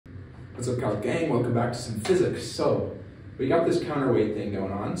What's up, Calc gang? Welcome back to some physics. So, we got this counterweight thing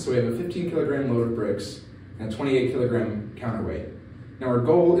going on. So we have a 15 kilogram load of bricks and a 28 kilogram counterweight. Now our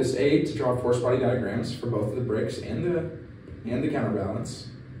goal is A, to draw force body diagrams for both of the bricks and the counterbalance.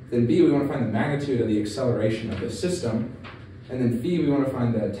 Then B, we want to find the magnitude of the acceleration of the system. And then C, we want to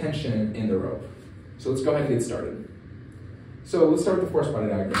find the tension in the rope. So let's go ahead and get started. So let's start with the force body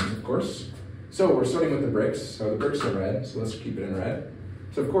diagrams, of course. So we're starting with the bricks. So the bricks are red, so let's keep it in red.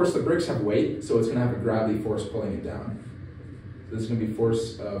 So of course the bricks have weight, so it's going to have a gravity force pulling it down. So this is going to be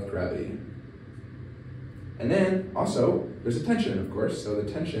force of gravity. And then also there's a tension, of course. So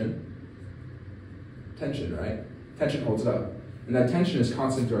the tension, right? Tension holds it up. And that tension is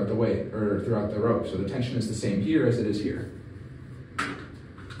constant throughout the weight, or throughout the rope. So the tension is the same here as it is here. Yeah,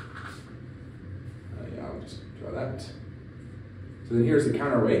 I'll just draw that. So then here's the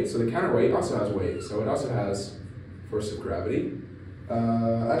counterweight. So the counterweight also has weight. So it also has force of gravity.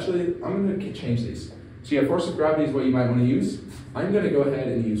 Actually, I'm going to change these. So yeah, force of gravity is what you might want to use. I'm going to go ahead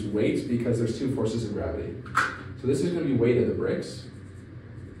and use weight because there's two forces of gravity. So this is going to be weight of the bricks.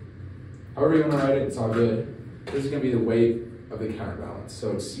 However you want to write it, it's all good. This is going to be the weight of the counterbalance.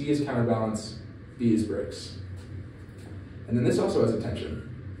 So C is counterbalance, B is bricks. And then this also has a tension.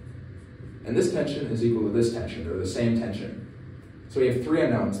 And this tension is equal to this tension, or the same tension. So we have three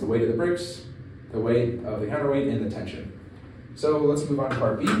unknowns: the weight of the bricks, the weight of the counterweight, and the tension. So let's move on to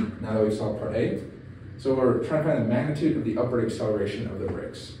part B, now that we've solved part A. So we're trying to find the magnitude of the upward acceleration of the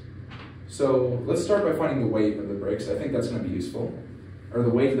bricks. So let's start by finding the weight of the bricks. I think that's going to be useful. Or the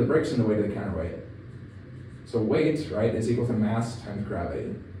weight of the bricks and the weight of the counterweight. So weight, right, is equal to mass times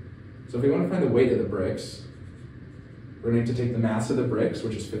gravity. So if we want to find the weight of the bricks, we're going to need to take the mass of the bricks,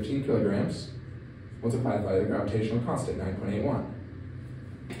 which is 15 kilograms, multiplied by the gravitational constant, 9.81.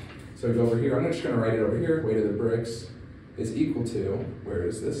 So we go over here, I'm just going to write it over here, weight of the bricks is equal to, where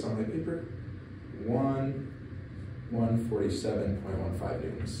is this on my paper? 147.15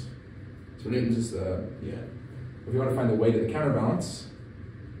 newtons. So newtons is the, If you want to find the weight of the counterbalance,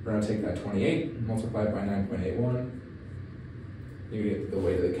 we're going to take that 28, multiply it by 9.81. You get the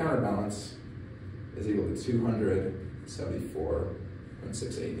weight of the counterbalance is equal to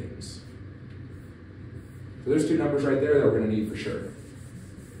 274.68 newtons. So there's two numbers right there that we're going to need for sure.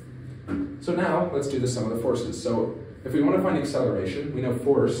 So now let's do the sum of the forces. So if we want to find acceleration, we know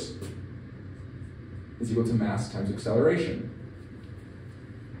force is equal to mass times acceleration.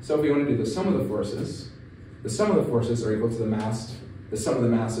 So if we want to do the sum of the forces are equal to the sum of the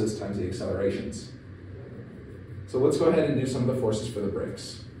masses times the accelerations. So let's go ahead and do some of the forces for the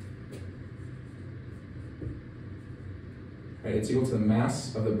bricks. Right, it's equal to the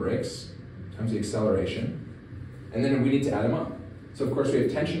mass of the bricks times the acceleration. And then we need to add them up. So of course we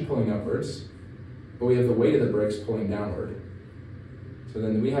have tension pulling upwards, but we have the weight of the bricks pulling downward. So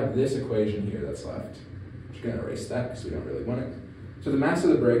then we have this equation here that's left. I'm just going to erase that because we don't really want it. So the mass of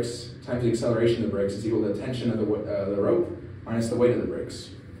the bricks times the acceleration of the bricks is equal to the tension of the rope minus the weight of the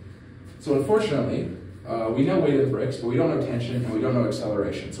bricks. So unfortunately, we know weight of the bricks, but we don't know tension and we don't know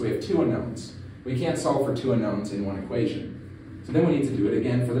acceleration. So we have two unknowns. We can't solve for two unknowns in one equation. So then we need to do it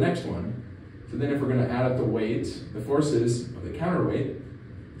again for the next one. So then if we're going to add up the weight, the forces of the counterweight,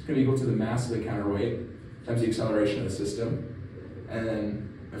 it's going to be equal to the mass of the counterweight times the acceleration of the system. And then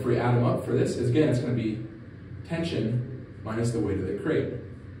if we add them up for this, again, it's going to be tension minus the weight of the crate,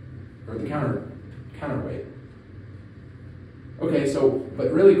 or the counterweight. Okay, so,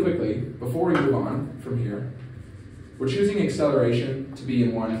 but really quickly, before we move on from here, we're choosing acceleration to be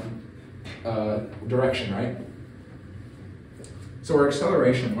in one direction, right? So our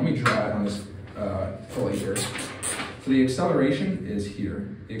acceleration, let me draw it on this pulley here. So the acceleration is here.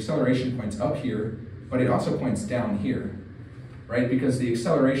 The acceleration points up here, but it also points down here, right? Because the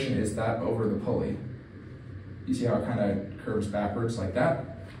acceleration is that over the pulley. You see how it kind of curves backwards like that?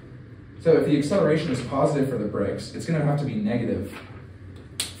 So if the acceleration is positive for the bricks, it's going to have to be negative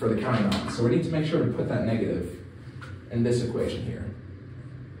for the counterbalance. So we need to make sure to put that negative in this equation here.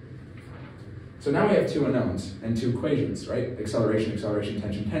 So now we have two unknowns and two equations, right? Acceleration, acceleration,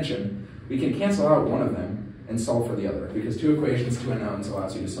 tension, tension. We can cancel out one of them and solve for the other, because two equations, two unknowns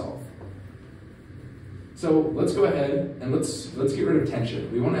allows you to solve. So let's go ahead and let's get rid of tension.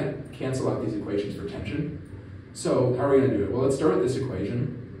 We want to cancel out these equations for tension. So how are we going to do it? Well, let's start with this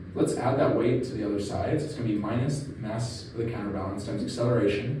equation. Let's add that weight to the other side. So it's going to be minus mass of the counterbalance times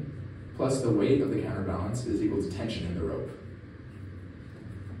acceleration plus the weight of the counterbalance is equal to tension in the rope.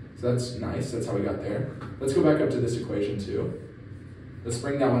 So that's nice. That's how we got there. Let's go back up to this equation too. Let's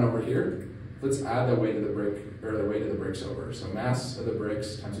bring that one over here. Let's add the weight of the brick, or the weight of the bricks over. So mass of the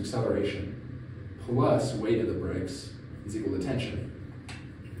bricks times acceleration plus weight of the bricks is equal to tension.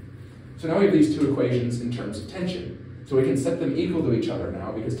 So now we have these two equations in terms of tension. So we can set them equal to each other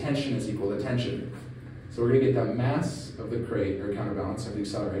now because tension is equal to tension. So we're going to get that mass of the crate, or counterbalance of the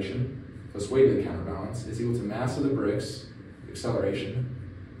acceleration, plus weight of the counterbalance is equal to mass of the bricks, acceleration,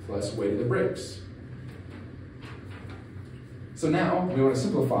 plus weight of the bricks. So now we want to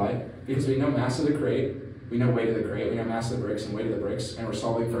simplify because we know mass of the crate, we know weight of the crate, we know mass of the bricks and weight of the bricks, and we're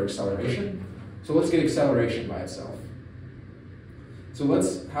solving for acceleration. So let's get acceleration by itself. So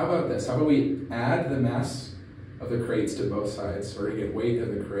how about this? How about we add the mass of the crates to both sides? So we're going to get weight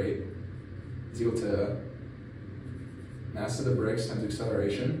of the crate is equal to mass of the bricks times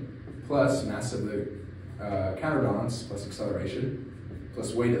acceleration, plus mass of the counterbalance plus acceleration,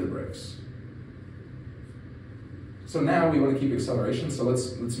 plus weight of the bricks. So now we want to keep acceleration, so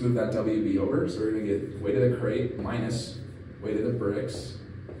let's move that WB over. So we're going to get weight of the crate minus weight of the bricks.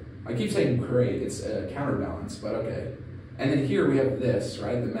 I keep saying crate, it's a counterbalance, but okay. And then here we have this,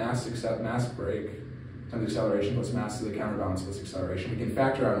 right? The mass brake times acceleration plus mass of the counterbalance plus acceleration. We can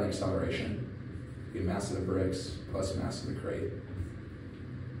factor out an acceleration. We get mass of the bricks plus mass of the crate.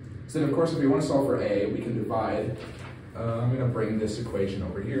 So then of course if we want to solve for A, we can divide. I'm going to bring this equation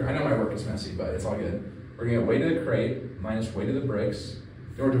over here. I know my work is messy, but it's all good. We're going to get weight of the crate minus weight of the bricks.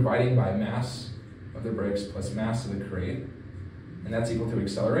 Then we're dividing by mass of the bricks plus mass of the crate. And that's equal to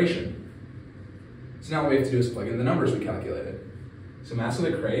acceleration. So now what we have to do is plug in the numbers we calculated. So mass of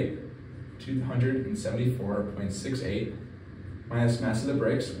the crate, 274.68, minus mass of the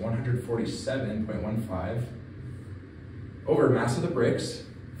bricks, 147.15, over mass of the bricks,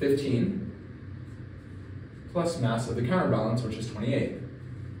 15, plus mass of the counterbalance, which is 28.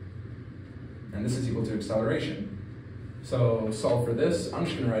 And this is equal to acceleration. So solve for this. I'm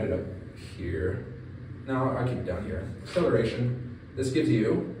just going to write it up here. Now I'll keep it down here. Acceleration, this gives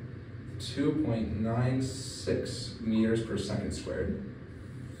you 2.96 meters per second squared.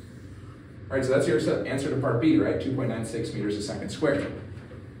 All right, so that's your answer to part B, right? 2.96 meters a second squared.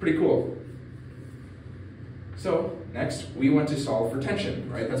 Pretty cool. So next, we want to solve for tension,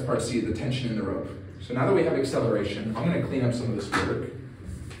 right? That's part C, the tension in the rope. So now that we have acceleration, I'm going to clean up some of this work.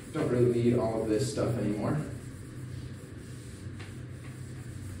 Don't really need all of this stuff anymore.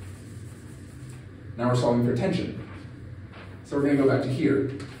 Now we're solving for tension. So we're going to go back to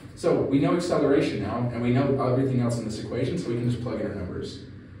here. So we know acceleration now, and we know everything else in this equation, so we can just plug in our numbers.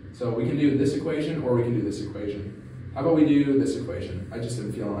 So we can do this equation, or we can do this equation. How about we do this equation? I just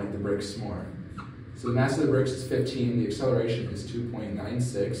am feeling like the bricks more. So the mass of the bricks is 15, the acceleration is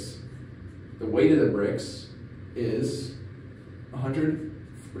 2.96. The weight of the bricks is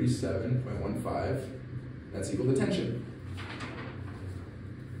 147.15. That's equal to tension.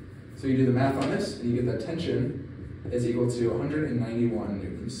 So you do the math on this, and you get that tension is equal to 191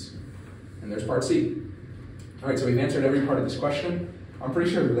 newtons. And there's part C. All right, so we've answered every part of this question. I'm pretty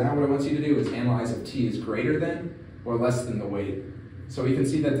sure now what I want you to do is analyze if T is greater than or less than the weight. So we can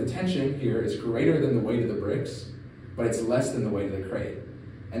see that the tension here is greater than the weight of the bricks, but it's less than the weight of the crate.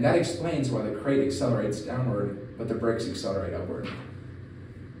 And that explains why the crate accelerates downward, but the bricks accelerate upward.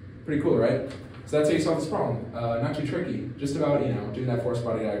 Pretty cool, right? So that's how you solve this problem. Not too tricky. Just about, doing that force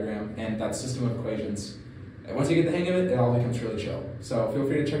body diagram and that system of equations. And once you get the hang of it, it all becomes really chill. So feel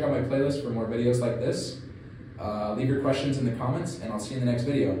free to check out my playlist for more videos like this. Leave your questions in the comments, and I'll see you in the next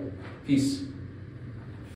video. Peace.